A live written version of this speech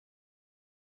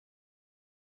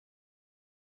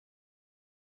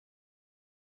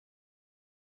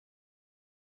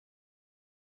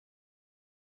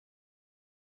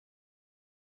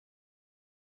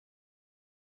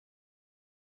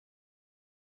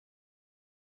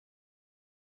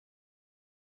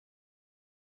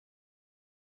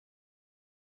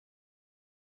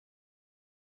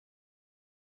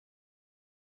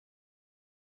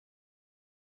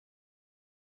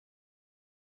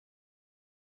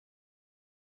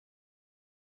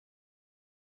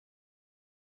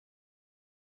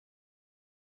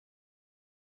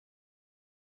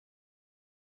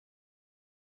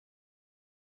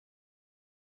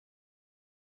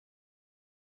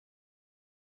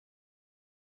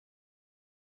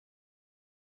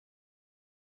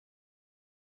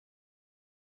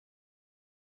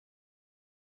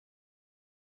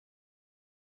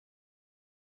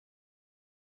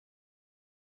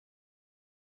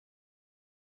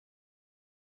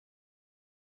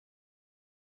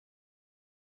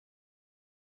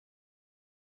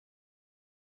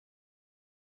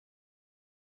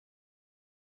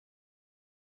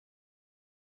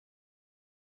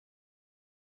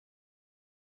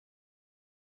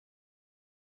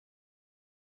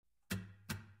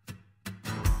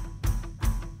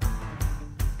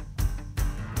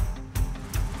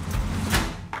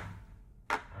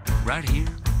right here,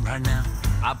 right now,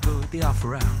 I put the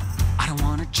offer out. I don't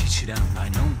wanna chase you down, I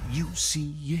know you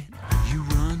see it. You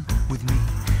run with me,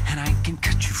 and I can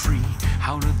cut you free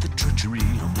out of the treachery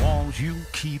and walls you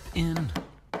keep in.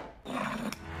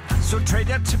 So trade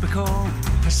that typical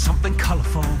for something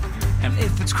colorful. And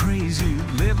if it's crazy,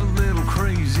 live a little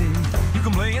crazy. You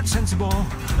can play it sensible,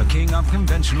 a king of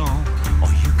conventional, or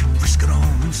you can risk it all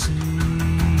and see.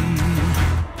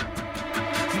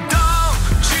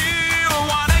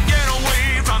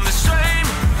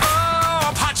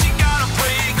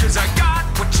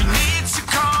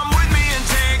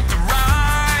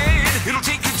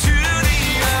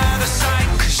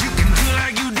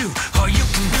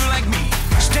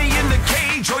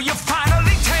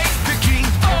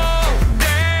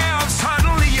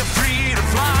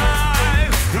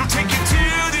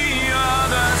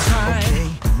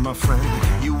 My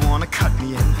friend, you wanna cut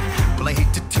me in. Well, I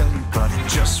hate to tell you, but it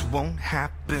just won't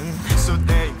happen. So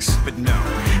thanks, but no,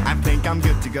 I think I'm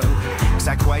good to go, 'cause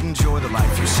I quite enjoy the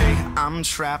life you say I'm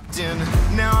trapped in.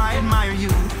 Now I admire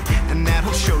you, and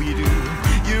that'll show you do.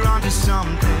 You're onto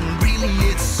something, really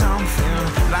it's something.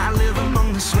 But I live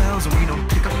among the swells, and we don't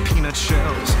pick up peanut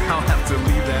shells. I'll have to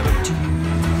leave that up to you.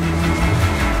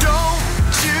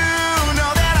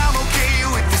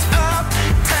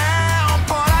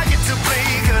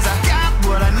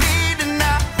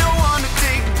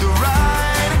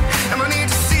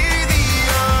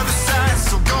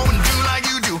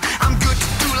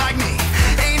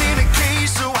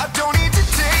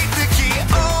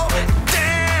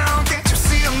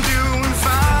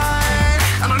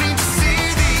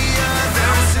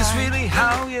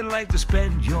 Like to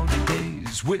spend your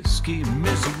days, whiskey,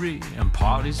 misery, and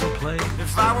parties and play.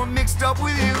 If I were mixed up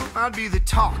with you, I'd be the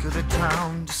talk of the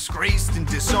town, disgraced and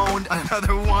disowned,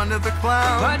 another one of the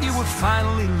clowns. But you would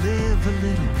finally live a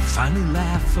little, finally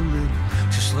laugh a little.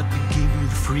 Just let me give you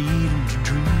the freedom to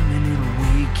dream, and it'll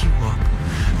wake you up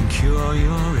and cure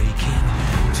your aching.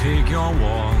 Take your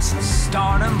walls and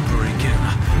start them breaking.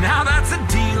 Now that's a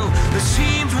deal that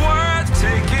seems worth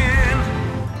taking.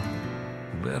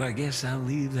 But I guess I'll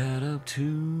leave that up to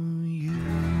you.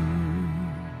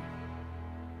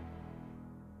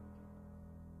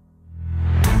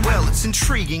 Well, it's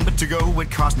intriguing, but to go would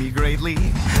cost me greatly.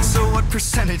 So what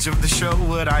percentage of the show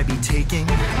would I be taking?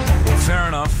 Well, fair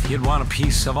enough, you'd want a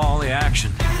piece of all the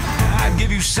action. I'd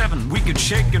give you 7, we could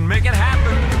shake and make it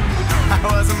happen. I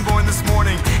wasn't born this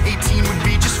morning, 18 would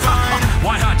be just fine.